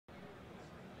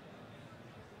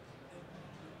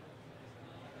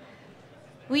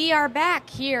We are back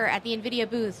here at the NVIDIA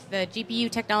booth, the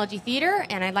GPU Technology Theater,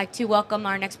 and I'd like to welcome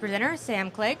our next presenter, Sam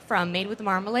Clegg from Made with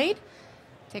Marmalade.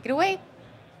 Take it away.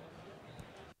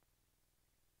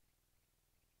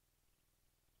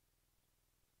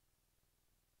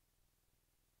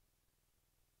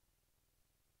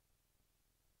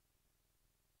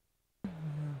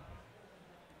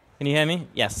 Can you hear me?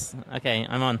 Yes. Okay,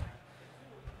 I'm on.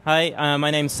 Hi, my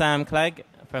name's Sam Clegg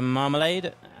from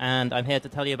Marmalade, and I'm here to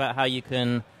tell you about how you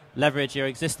can leverage your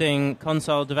existing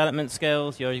console development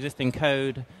skills, your existing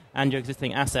code, and your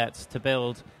existing assets to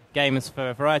build games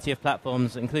for a variety of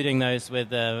platforms, including those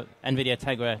with the NVIDIA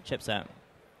Tegra chipset.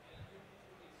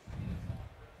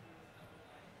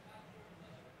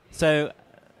 So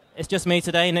it's just me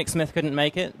today. Nick Smith couldn't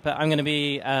make it, but I'm going to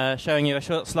be showing you a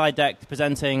short slide deck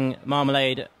presenting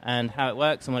Marmalade and how it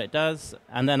works and what it does,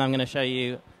 and then I'm going to show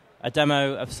you a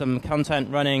demo of some content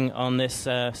running on this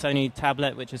Sony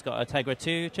tablet, which has got a Tegra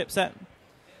 2 chipset.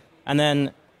 And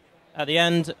then at the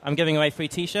end, I'm giving away free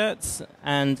T-shirts,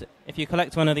 and if you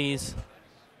collect one of these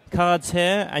cards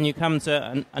here and you come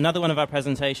to another one of our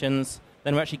presentations,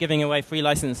 then we're actually giving away free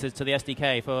licenses to the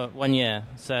SDK for 1 year.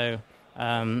 So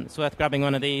it's worth grabbing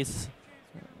one of these.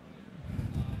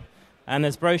 And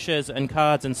there's brochures and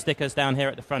cards and stickers down here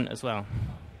at the front as well.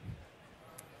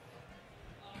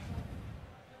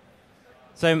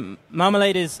 So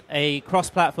Marmalade is a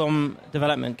cross-platform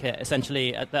development kit,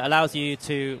 essentially, that allows you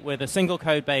to, with a single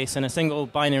code base and a single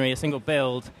binary, a single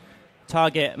build,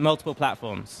 target multiple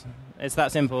platforms. It's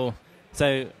that simple.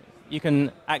 So you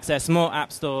can access more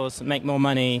app stores, make more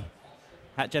money,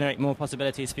 generate more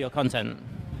possibilities for your content.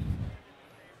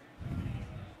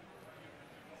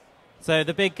 So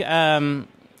the big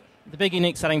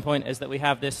unique selling point is that we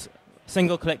have this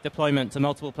single-click deployment to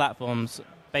multiple platforms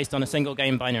based on a single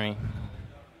game binary.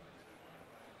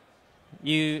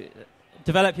 You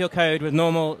develop your code with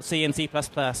normal C and C++.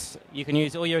 You can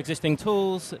use all your existing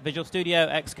tools, Visual Studio,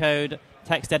 Xcode,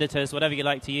 text editors, whatever you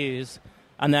like to use.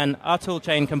 And then our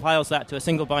toolchain compiles that to a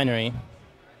single binary.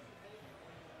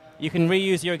 You can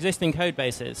reuse your existing code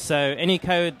bases. So any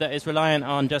code that is reliant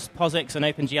on just POSIX and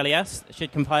OpenGLES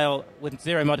should compile with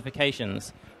 0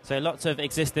 modifications. So lots of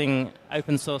existing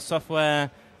open source software,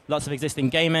 lots of existing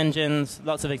game engines,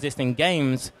 lots of existing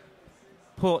games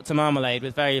port to Marmalade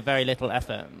with very, very little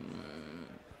effort.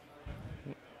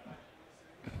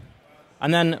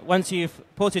 And then once you've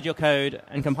ported your code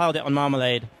and compiled it on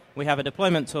Marmalade, we have a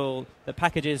deployment tool that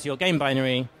packages your game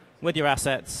binary with your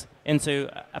assets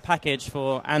into a package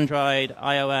for Android,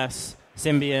 iOS,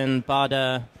 Symbian,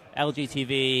 Bada, LG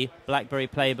TV, BlackBerry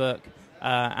Playbook,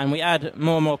 and we add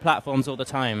more and more platforms all the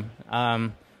time.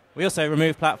 We also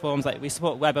remove platforms, like we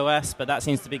support WebOS, but that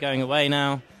seems to be going away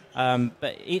now.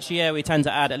 But each year we tend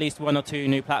to add at least 1 or 2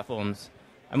 new platforms.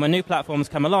 And when new platforms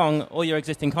come along, all your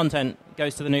existing content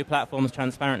goes to the new platforms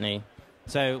transparently.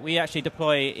 So we actually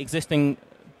deploy existing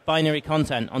binary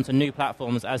content onto new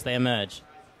platforms as they emerge.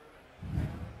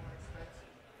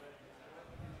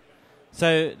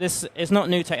 So this is not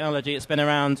new technology. It's been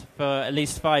around for at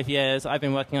least 5 years. I've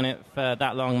been working on it for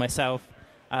that long myself.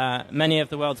 Many of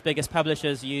the world's biggest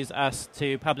publishers use us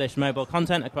to publish mobile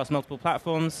content across multiple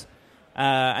platforms.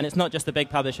 And it's not just the big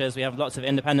publishers. We have lots of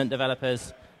independent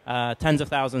developers, tens of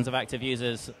thousands of active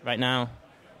users right now.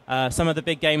 Some of the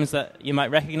big games that you might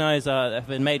recognize that have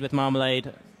been made with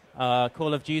Marmalade are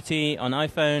Call of Duty on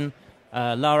iPhone,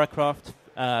 Lara Croft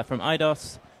from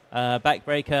IDOS,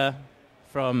 Backbreaker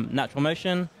from Natural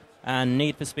Motion, and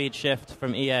Need for Speed Shift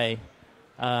from EA.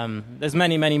 There's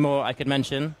many, many more I could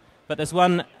mention. But there's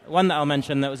one that I'll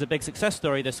mention that was a big success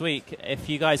story this week. If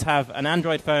you guys have an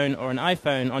Android phone or an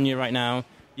iPhone on you right now,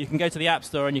 you can go to the App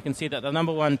Store and you can see that the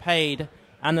 #1 paid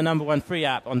and the #1 free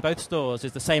app on both stores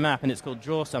is the same app, and it's called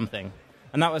Draw Something.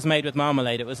 And that was made with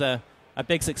Marmalade. It was a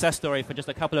big success story for just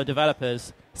a couple of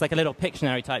developers. It's like a little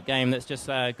Pictionary type game that's just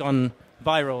gone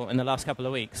viral in the last couple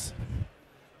of weeks.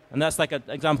 And that's like an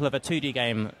example of a 2D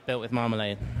game built with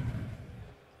Marmalade.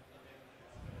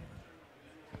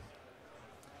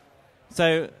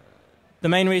 So the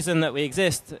main reason that we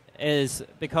exist is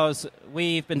because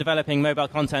we've been developing mobile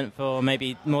content for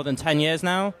maybe more than 10 years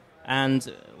now, and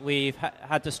we've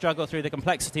had to struggle through the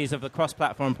complexities of the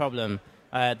cross-platform problem.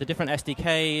 The different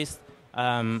SDKs,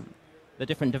 the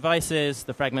different devices,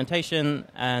 the fragmentation,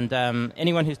 and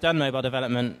anyone who's done mobile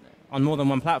development on more than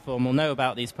one platform will know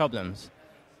about these problems.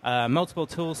 Multiple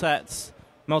tool sets,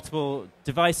 multiple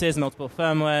devices, multiple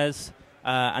firmwares,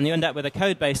 and you end up with a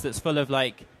code base that's full of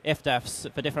like if-defs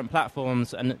for different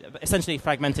platforms, and essentially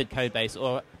fragmented code base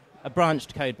or a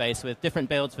branched code base with different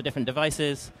builds for different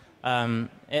devices.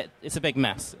 It's a big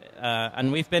mess,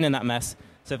 and we've been in that mess.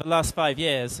 So for the last 5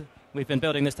 years, we've been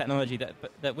building this technology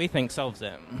that we think solves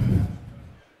it.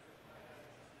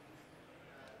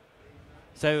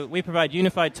 So we provide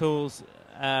unified tools.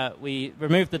 We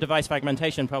remove the device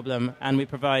fragmentation problem, and we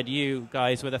provide you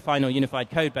guys with a final unified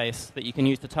code base that you can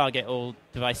use to target all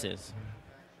devices.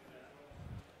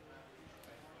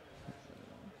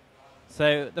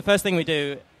 So the first thing we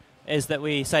do is that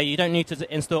we say you don't need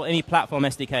to install any platform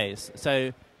SDKs.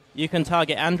 So you can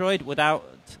target Android without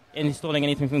installing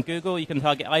anything from Google. You can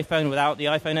target iPhone without the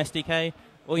iPhone SDK.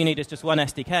 All you need is just one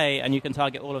SDK, and you can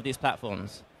target all of these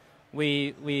platforms.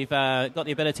 We've got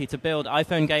the ability to build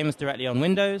iPhone games directly on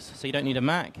Windows, so you don't need a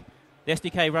Mac. The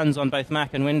SDK runs on both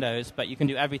Mac and Windows, but you can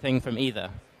do everything from either.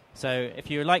 So if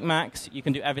you like Macs, you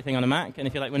can do everything on a Mac, and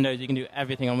if you like Windows, you can do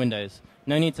everything on Windows.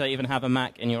 No need to even have a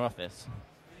Mac in your office.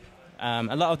 A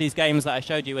lot of these games that I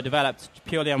showed you were developed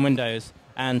purely on Windows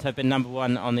and have been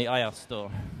 #1 on the iOS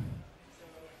store.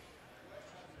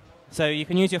 So you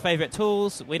can use your favorite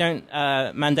tools. We don't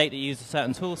mandate that you use a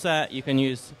certain tool set. You can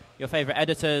use your favorite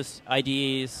editors,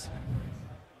 IDEs,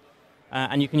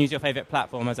 and you can use your favorite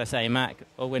platform, as I say, Mac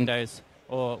or Windows,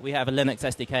 or we have a Linux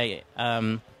SDK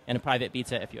in a private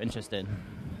beta if you're interested.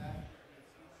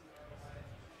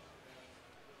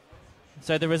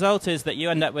 So the result is that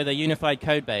you end up with a unified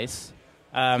code base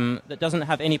that doesn't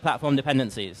have any platform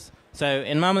dependencies. So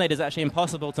in Marmalade, it's actually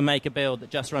impossible to make a build that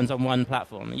just runs on one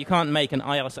platform. You can't make an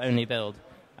iOS-only build.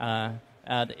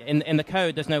 In the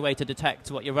code, there's no way to detect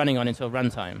what you're running on until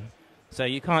runtime. So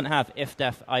you can't have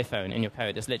if-def iPhone in your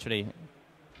code. It's literally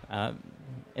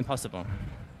impossible.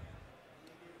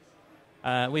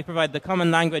 We provide the common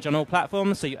language on all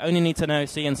platforms, so you only need to know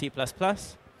C and C++.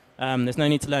 There's no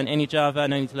need to learn any Java,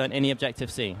 no need to learn any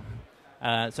Objective-C.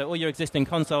 So all your existing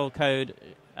console code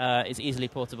is easily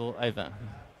portable over.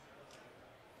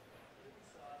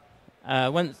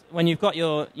 When you've got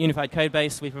your unified code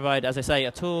base, we provide, as I say,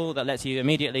 a tool that lets you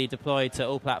immediately deploy to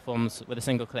all platforms with a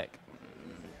single click.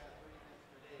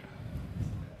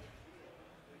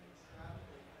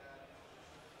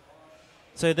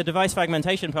 So the device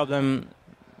fragmentation problem,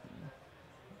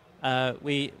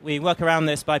 we work around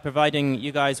this by providing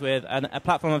you guys with a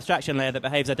platform abstraction layer that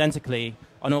behaves identically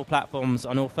on all platforms,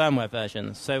 on all firmware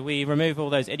versions. So we remove all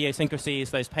those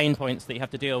idiosyncrasies, those pain points that you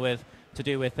have to deal with to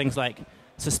do with things like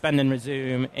suspend and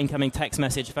resume, incoming text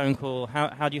message, phone call.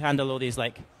 How do you handle all these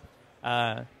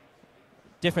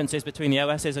differences between the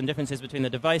OSs and differences between the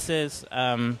devices?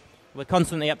 We're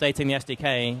constantly updating the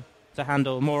SDK to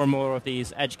handle more and more of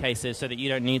these edge cases so that you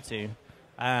don't need to.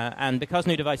 And because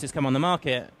new devices come on the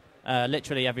market,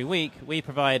 literally every week, we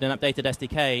provide an updated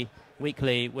SDK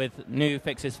weekly with new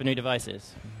fixes for new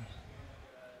devices.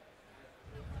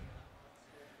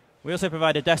 We also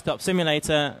provide a desktop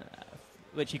simulator,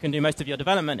 which you can do most of your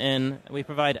development in. We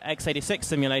provide x86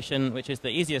 simulation, which is the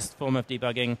easiest form of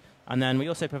debugging. And then we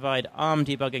also provide ARM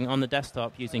debugging on the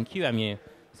desktop using QEMU.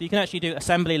 So you can actually do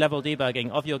assembly-level debugging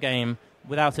of your game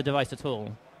without a device at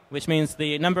all, which means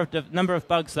the number of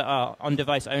bugs that are on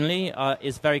device only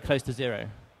is very close to zero.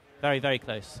 Very, very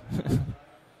close.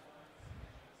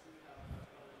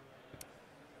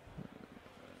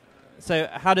 So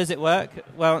how does it work?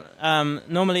 Well,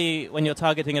 normally when you're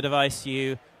targeting a device,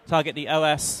 you target the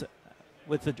OS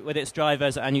with its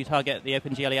drivers, and you target the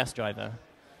OpenGLES driver.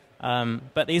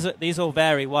 But these all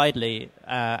vary widely,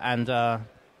 and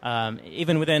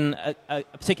even within a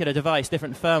particular device,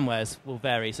 different firmwares will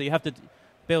vary. So you have to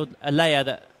build a layer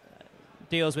that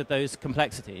deals with those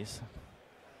complexities.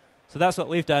 So that's what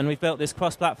we've done. We've built this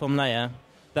cross-platform layer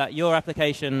that your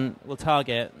application will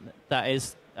target that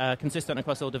is consistent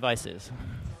across all devices.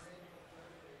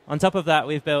 On top of that,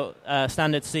 we've built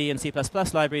standard C and C++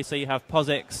 libraries. So you have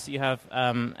POSIX, you have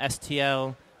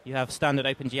STL, you have standard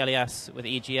OpenGLES with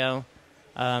EGL.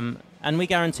 And we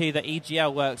guarantee that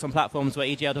EGL works on platforms where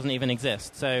EGL doesn't even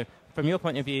exist. So from your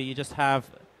point of view, you just have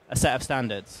a set of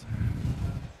standards.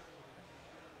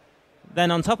 Then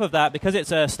on top of that, because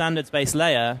it's a standards-based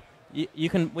layer,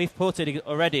 we've ported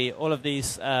already all of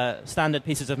these standard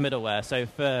pieces of middleware. So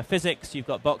for physics, you've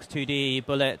got Box2D,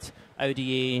 Bullet,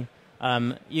 ODE.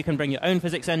 You can bring your own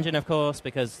physics engine, of course,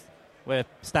 because we're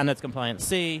standards compliant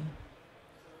C.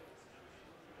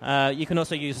 You can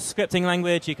also use a scripting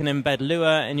language. You can embed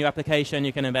Lua in your application.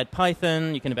 You can embed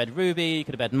Python. You can embed Ruby. You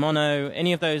can embed Mono.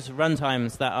 Any of those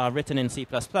runtimes that are written in C++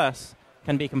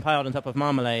 can be compiled on top of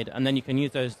Marmalade, and then you can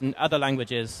use those other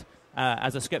languages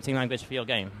as a scripting language for your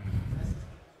game.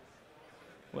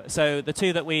 So the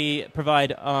two that we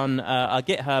provide on our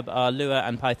GitHub are Lua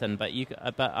and Python, but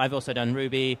I've also done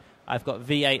Ruby. I've got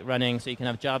V8 running, so you can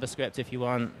have JavaScript if you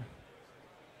want.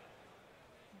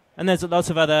 And there's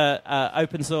lots of other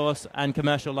open source and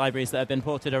commercial libraries that have been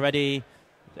ported already.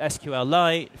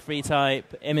 SQLite, FreeType,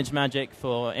 ImageMagick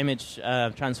for image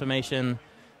transformation.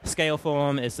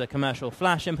 Scaleform is a commercial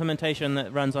Flash implementation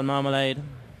that runs on Marmalade.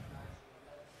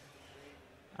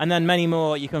 And then many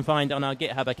more you can find on our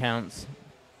GitHub accounts.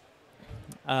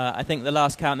 I think the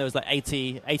last count, there was like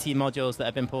 80 modules that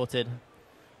have been ported.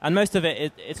 And most of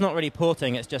it's not really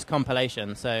porting, it's just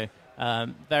compilation. So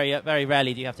very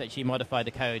rarely do you have to actually modify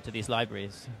the code to these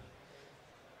libraries.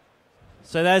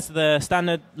 So there's the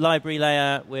standard library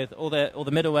layer with all the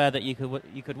middleware that you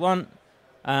could want.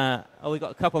 We've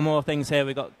got a couple more things here.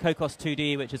 We've got Cocos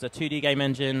 2D, which is a 2D game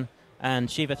engine,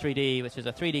 and Shiva 3D, which is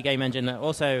a 3D game engine that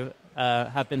also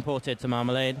have been ported to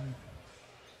Marmalade.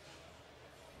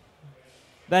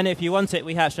 Then, if you want it,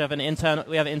 we have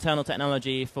internal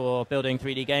technology for building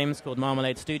 3D games called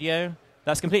Marmalade Studio.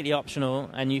 That's completely optional,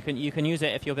 and you can use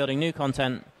it if you're building new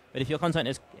content. But if your content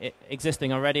is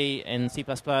existing already in C++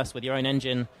 with your own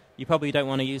engine, you probably don't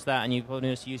want to use that, and you want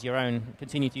to use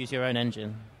continue to use your own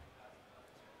engine.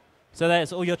 So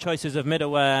there's all your choices of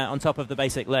middleware on top of the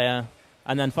basic layer,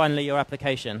 and then finally your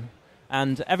application.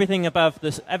 And everything above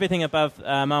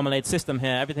Marmalade's system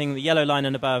here, the yellow line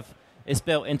and above, is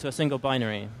built into a single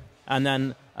binary. And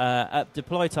then at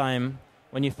deploy time,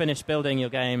 when you finish building your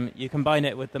game, you combine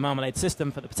it with the Marmalade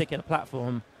system for the particular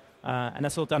platform, and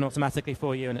that's all done automatically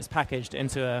for you, and it's packaged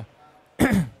into a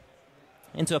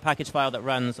into a package file that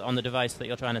runs on the device that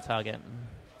you're trying to target.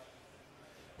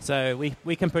 So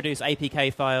we can produce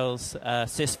APK files,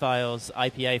 sys files,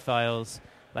 IPA files,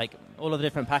 like all of the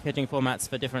different packaging formats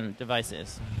for different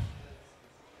devices.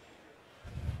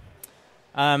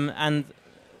 And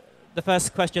the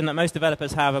first question that most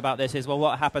developers have about this is, well,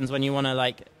 what happens when you want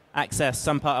to access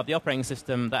some part of the operating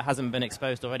system that hasn't been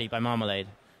exposed already by Marmalade?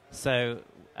 So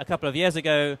a couple of years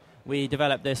ago, we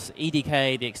developed this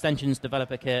EDK, the Extensions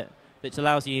Developer Kit, which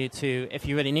allows you to, if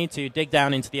you really need to, dig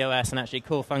down into the OS and actually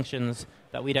call functions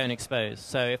that we don't expose.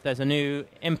 So if there's a new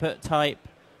input type,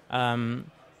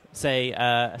 say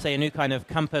a new kind of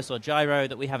compass or gyro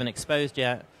that we haven't exposed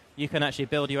yet, you can actually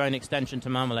build your own extension to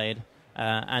Marmalade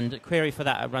and query for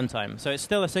that at runtime. So it's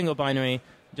still a single binary,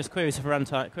 just queries at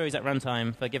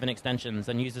runtime for given extensions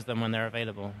and uses them when they're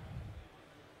available.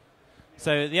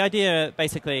 So the idea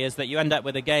basically is that you end up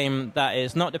with a game that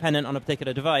is not dependent on a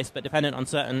particular device, but dependent on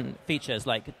certain features,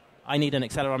 like I need an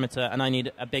accelerometer and I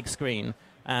need a big screen.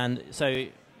 And so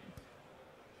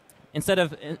instead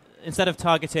of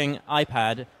targeting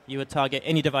iPad, you would target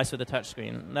any device with a touch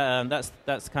screen.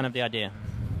 That's kind of the idea.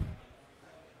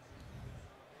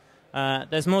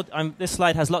 There's more. This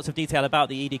slide has lots of detail about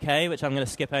the EDK, which I'm going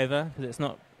to skip over because it's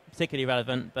not particularly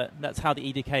relevant, but that's how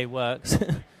the EDK works.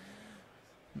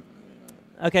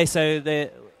 Okay, so the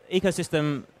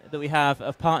ecosystem that we have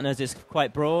of partners is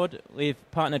quite broad. We've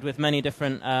partnered with many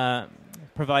different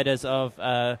providers of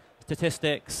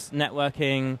statistics,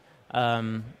 networking,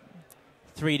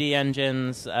 3D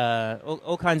engines,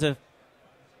 all kinds of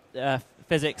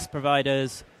physics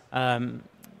providers.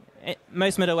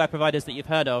 Most middleware providers that you've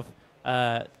heard of,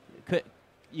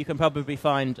 you can probably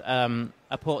find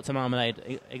a port to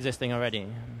Marmalade existing already.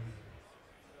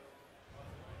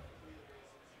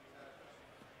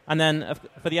 And then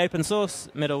for the open source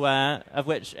middleware, of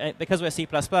which, because we're C++,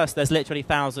 there's literally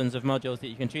thousands of modules that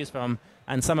you can choose from,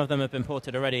 and some of them have been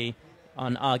ported already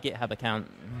on our GitHub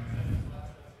account.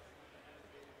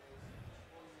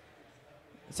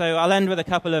 So I'll end with a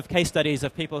couple of case studies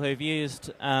of people who've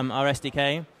used our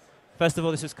SDK. First of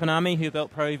all, this is Konami, who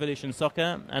built Pro Evolution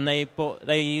Soccer, and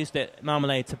they used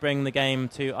Marmalade to bring the game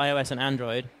to iOS and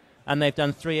Android, and they've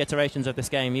done 3 iterations of this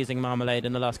game using Marmalade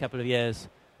in the last couple of years.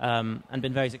 And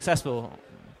been very successful.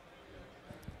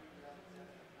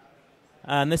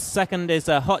 And this second is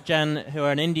HotGen, who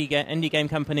are an indie game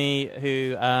company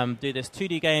who do this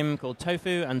 2D game called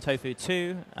Tofu and Tofu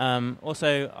 2.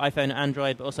 Also iPhone,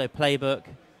 Android, but also Playbook,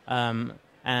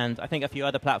 and I think a few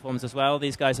other platforms as well.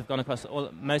 These guys have gone across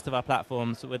most of our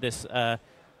platforms with this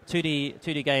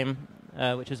 2D game,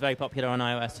 which is very popular on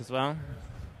iOS as well.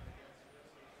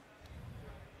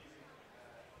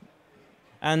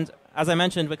 And as I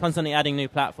mentioned, we're constantly adding new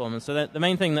platforms. So the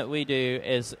main thing that we do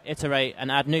is iterate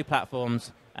and add new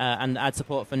platforms and add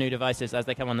support for new devices as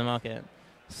they come on the market.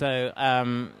 So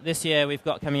this year we've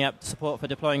got coming up support for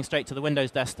deploying straight to the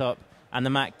Windows desktop and the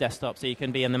Mac desktop, so you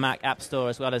can be in the Mac App Store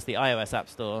as well as the iOS App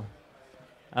Store.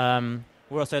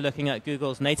 We're also looking at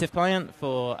Google's native client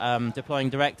for deploying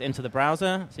direct into the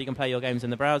browser, so you can play your games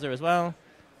in the browser as well.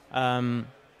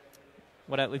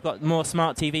 We've got more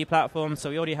smart TV platforms, so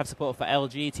we already have support for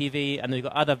LG TV, and we've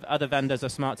got other vendors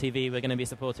of smart TV we're going to be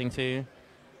supporting too.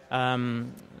 I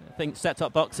think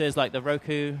set-top boxes like the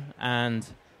Roku, and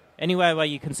anywhere where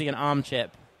you can see an ARM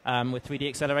chip with 3D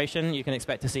acceleration, you can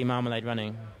expect to see Marmalade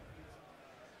running.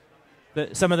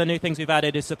 Some of the new things we've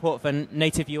added is support for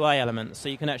native UI elements. So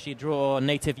you can actually draw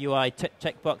native UI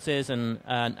checkboxes and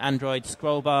Android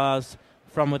scroll bars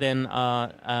from within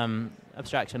our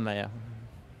abstraction layer.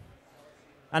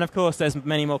 And of course, there's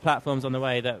many more platforms on the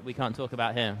way that we can't talk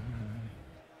about here.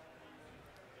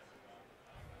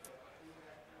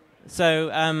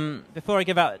 So before I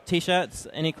give out T-shirts,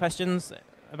 any questions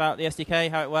about the SDK,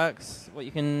 how it works, what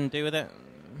you can do with it?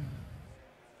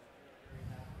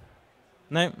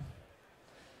 No?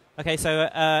 OK, so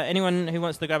anyone who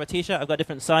wants to grab a T-shirt, I've got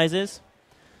different sizes.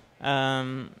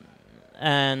 And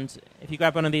if you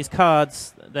grab one of these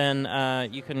cards, then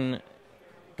you can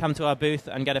come to our booth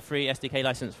and get a free SDK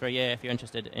license for a year if you're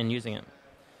interested in using it.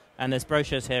 And there's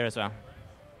brochures here as well.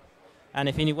 And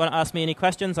if you want to ask me any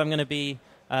questions, I'm going to be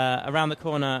around the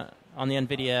corner on the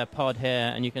NVIDIA pod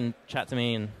here, and you can chat to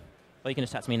me, or you can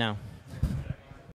just chat to me now.